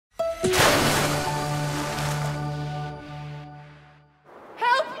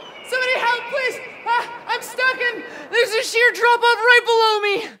gonna drop off right below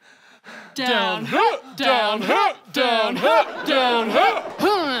me. Down, down, down, down.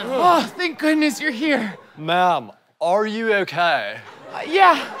 Oh, thank goodness you're here. Ma'am, are you okay?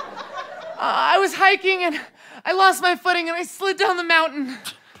 Yeah. I was hiking and I lost my footing and I slid down the mountain.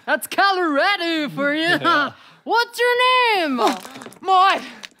 That's Colorado for you. Yeah. What's your name? Maud.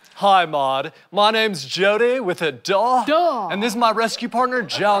 Hi, Maud. My name's Jody with a duh. Duh. And this is my rescue partner,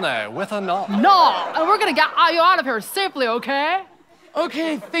 Johnny, with a nah. No, and we're gonna get you out of here safely, okay?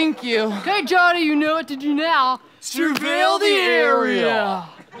 Okay, thank you. Okay, Jody, you know what to do now. Surveil the area.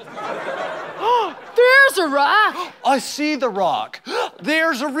 There's a rock. I see the rock.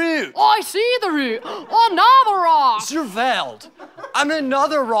 There's a root. I see the root. Another rock. Surveilled. And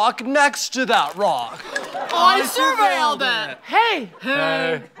another rock next to that rock. I surveilled it. Hey,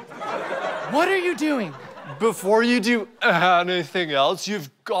 Hey. what are you doing? Before you do anything else, you've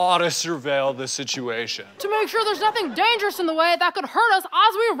gotta surveil the situation. To make sure there's nothing dangerous in the way that could hurt us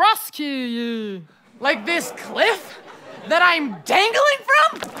as we rescue you. Like this cliff that I'm dangling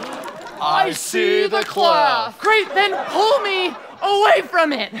from? I see the cliff. Great, then pull me away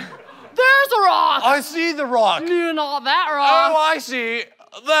from it. There's a rock. I see the rock. You know that Oh, rock. I see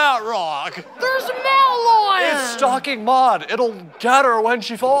that rock. There's a mountain lion. It's stalking Maud. It'll get her when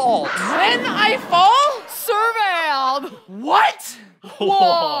she falls. When I fall? Surveilled. What? What?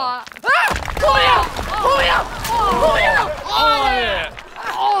 Ah! Pull me out! Pull me out! Pull me out!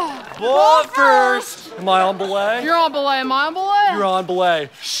 But first, am I on belay? You're on belay. Am I on belay? You're on belay.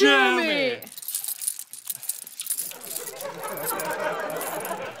 Shoot me.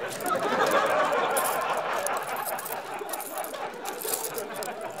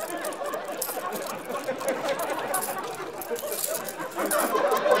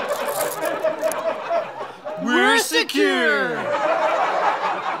 We're secure.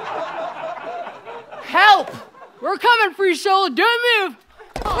 Help! We're coming for you, Shola. Don't move.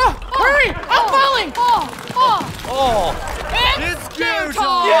 Hurry! I'm falling! Oh, It's go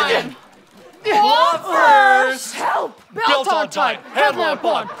time. But first, Help! belt on tight, headlamp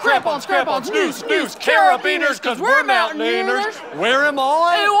on, crampons, crampons, noose, noose, carabiners, cause we're mountaineers. Where am Hey,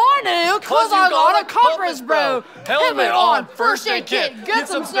 I? I know, cause I got a compass, bro. Helmet on, first aid kit, Get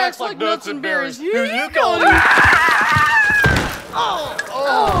some snacks like nuts and berries. Here you go.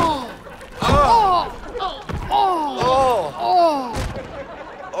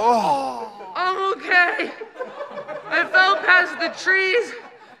 I'm okay. I fell past the trees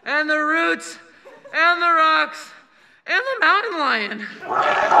and the roots and the rocks and the mountain lion.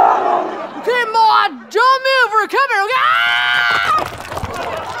 Okay, Maud, don't move. We're coming, okay?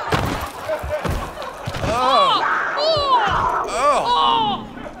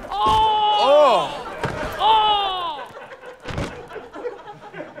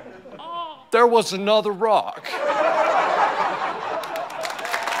 There was another rock.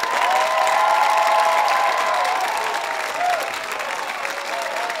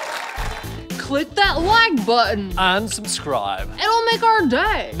 Click that like button. And subscribe. It'll make our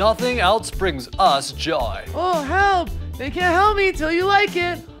day. Nothing else brings us joy. Oh, help! They can't help me till you like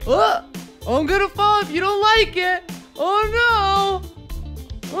it. I'm gonna fall if you don't like it. Oh no!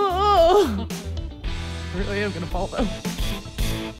 Oh. I really am gonna fall though.